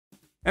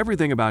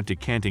Everything about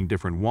decanting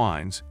different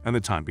wines and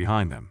the time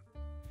behind them.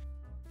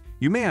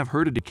 You may have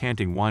heard of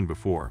decanting wine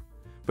before,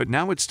 but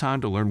now it's time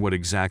to learn what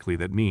exactly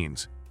that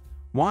means.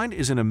 Wine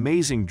is an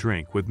amazing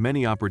drink with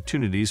many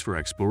opportunities for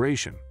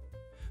exploration.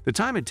 The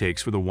time it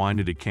takes for the wine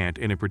to decant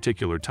in a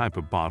particular type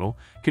of bottle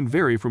can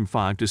vary from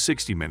 5 to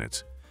 60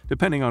 minutes,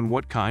 depending on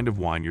what kind of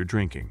wine you're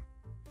drinking.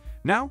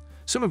 Now,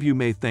 some of you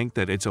may think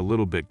that it's a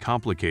little bit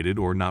complicated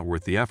or not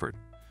worth the effort,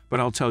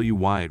 but I'll tell you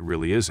why it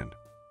really isn't.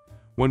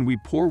 When we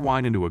pour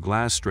wine into a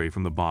glass straight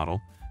from the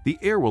bottle, the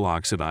air will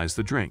oxidize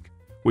the drink,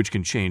 which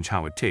can change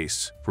how it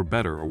tastes, for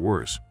better or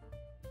worse.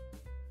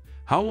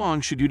 How long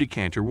should you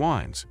decant your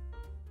wines?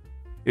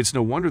 It's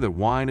no wonder that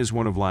wine is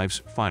one of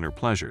life's finer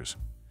pleasures.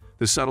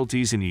 The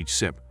subtleties in each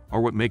sip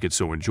are what make it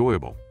so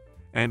enjoyable,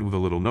 and with a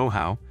little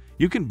know-how,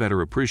 you can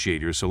better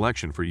appreciate your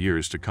selection for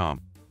years to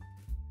come.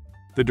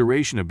 The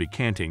duration of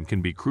decanting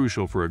can be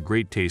crucial for a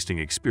great tasting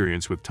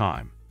experience with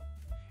time.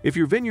 If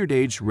your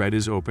vineyard-aged red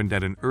is opened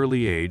at an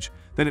early age,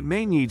 then it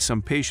may need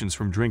some patience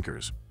from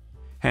drinkers.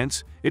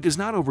 Hence, it does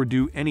not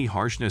overdo any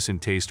harshness in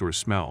taste or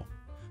smell.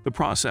 The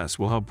process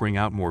will help bring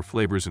out more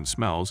flavors and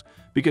smells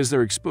because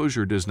their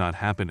exposure does not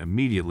happen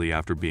immediately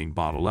after being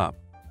bottled up.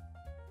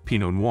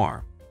 Pinot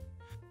Noir.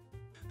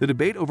 The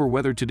debate over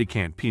whether to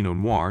decant Pinot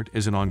Noir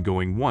is an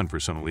ongoing one for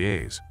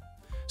sommeliers.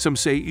 Some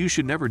say you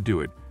should never do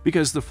it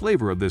because the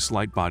flavor of this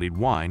light-bodied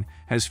wine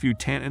has few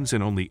tannins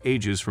and only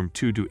ages from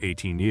 2 to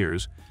 18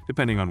 years,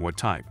 depending on what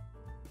type.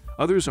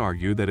 Others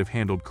argue that if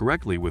handled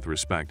correctly with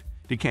respect,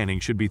 decanting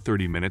should be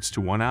 30 minutes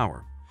to 1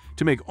 hour,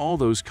 to make all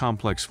those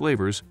complex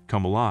flavors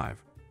come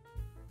alive.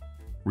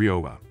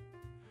 Rioja.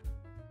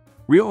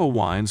 Rioja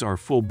wines are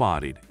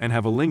full-bodied and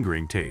have a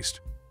lingering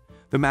taste.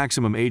 The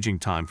maximum aging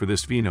time for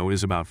this vino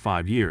is about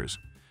 5 years,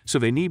 so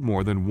they need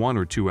more than 1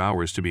 or 2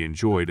 hours to be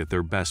enjoyed at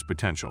their best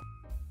potential.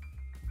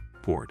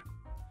 Port.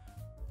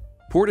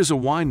 Port is a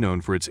wine known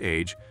for its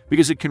age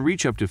because it can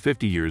reach up to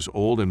 50 years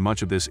old, and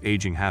much of this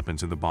aging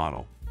happens in the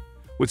bottle.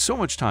 With so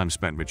much time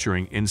spent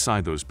maturing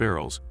inside those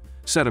barrels,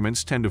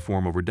 sediments tend to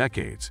form over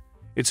decades.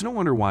 It's no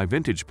wonder why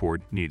vintage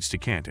port needs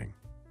decanting.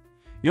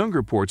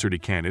 Younger ports are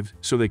decanted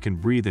so they can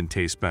breathe and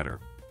taste better.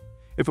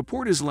 If a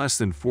port is less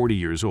than 40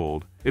 years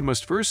old, it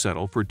must first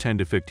settle for 10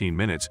 to 15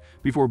 minutes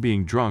before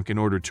being drunk in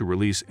order to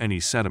release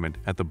any sediment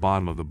at the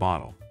bottom of the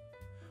bottle.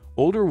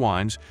 Older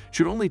wines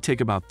should only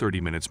take about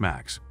 30 minutes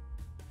max.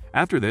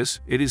 After this,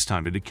 it is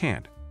time to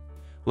decant.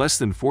 Less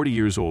than 40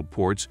 years old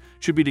ports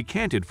should be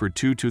decanted for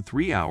 2 to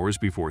 3 hours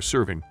before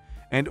serving,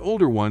 and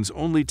older ones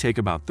only take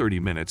about 30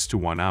 minutes to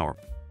 1 hour.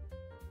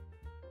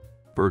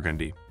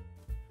 Burgundy.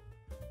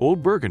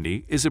 Old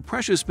Burgundy is a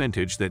precious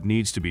vintage that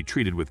needs to be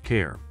treated with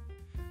care.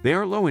 They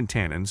are low in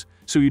tannins,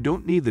 so you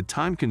don't need the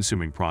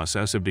time-consuming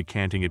process of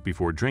decanting it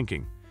before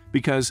drinking,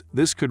 because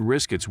this could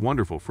risk its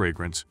wonderful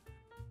fragrance.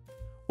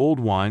 Old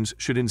wines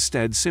should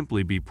instead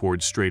simply be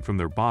poured straight from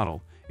their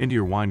bottle into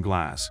your wine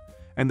glass,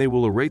 and they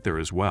will aerate there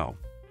as well.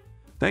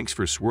 Thanks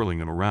for swirling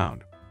them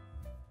around.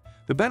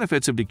 The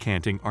benefits of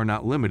decanting are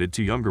not limited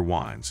to younger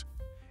wines.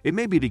 It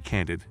may be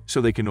decanted so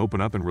they can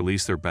open up and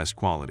release their best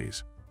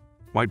qualities.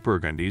 White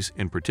Burgundies,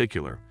 in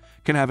particular,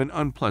 can have an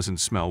unpleasant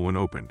smell when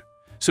opened,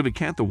 so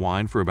decant the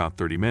wine for about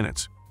 30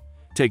 minutes.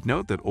 Take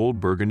note that Old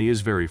Burgundy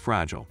is very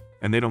fragile,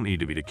 and they don't need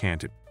to be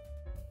decanted.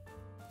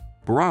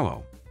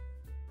 Barolo.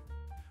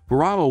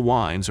 Barolo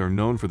wines are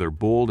known for their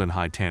bold and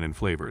high tannin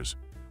flavors,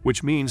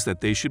 which means that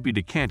they should be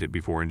decanted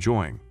before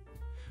enjoying.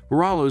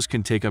 Barolos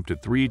can take up to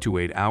 3 to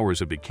 8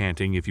 hours of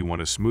decanting if you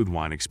want a smooth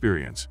wine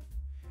experience.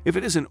 If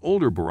it is an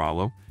older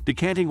Barolo,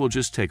 decanting will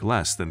just take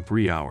less than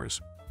 3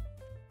 hours.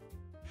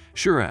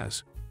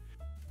 Shiraz.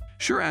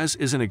 Shiraz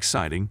is an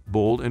exciting,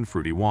 bold, and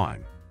fruity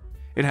wine.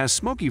 It has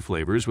smoky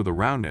flavors with a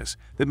roundness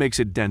that makes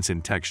it dense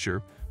in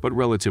texture but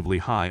relatively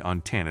high on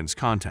tannins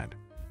content.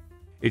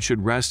 It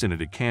should rest in a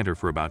decanter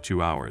for about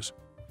 2 hours.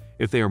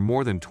 If they are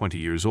more than 20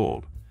 years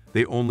old,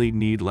 they only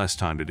need less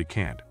time to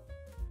decant.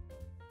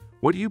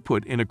 What do you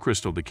put in a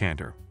crystal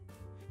decanter?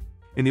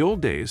 In the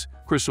old days,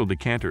 crystal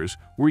decanters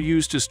were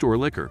used to store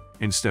liquor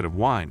instead of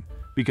wine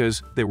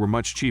because they were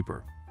much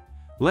cheaper.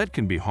 Lead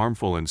can be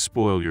harmful and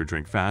spoil your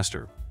drink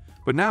faster,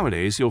 but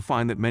nowadays you'll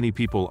find that many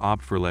people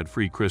opt for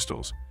lead-free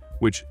crystals,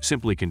 which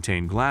simply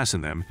contain glass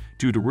in them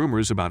due to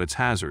rumors about its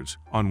hazards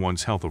on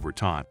one's health over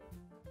time.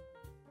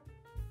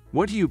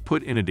 What do you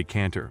put in a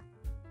decanter?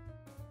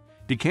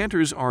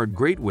 Decanters are a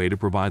great way to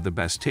provide the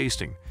best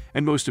tasting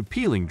and most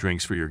appealing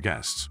drinks for your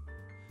guests.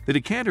 The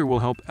decanter will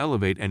help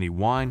elevate any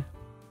wine,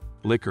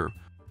 liquor,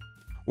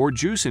 or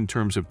juice in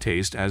terms of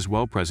taste as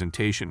well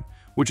presentation,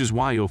 which is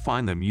why you'll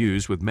find them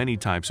used with many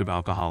types of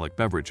alcoholic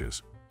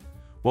beverages.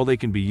 While they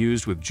can be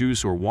used with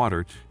juice or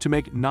water to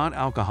make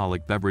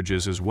non-alcoholic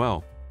beverages as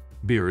well,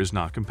 beer is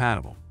not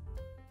compatible.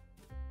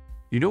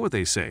 You know what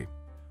they say,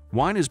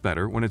 wine is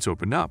better when it's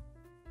opened up,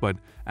 but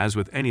as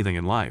with anything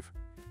in life,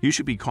 you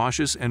should be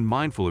cautious and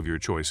mindful of your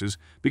choices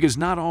because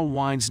not all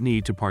wines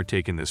need to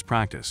partake in this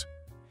practice.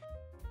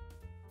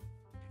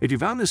 If you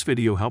found this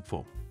video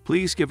helpful,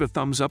 please give it a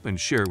thumbs up and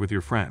share it with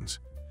your friends.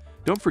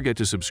 Don't forget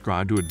to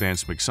subscribe to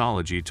Advanced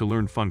Mixology to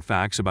learn fun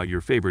facts about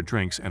your favorite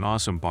drinks and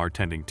awesome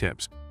bartending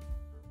tips.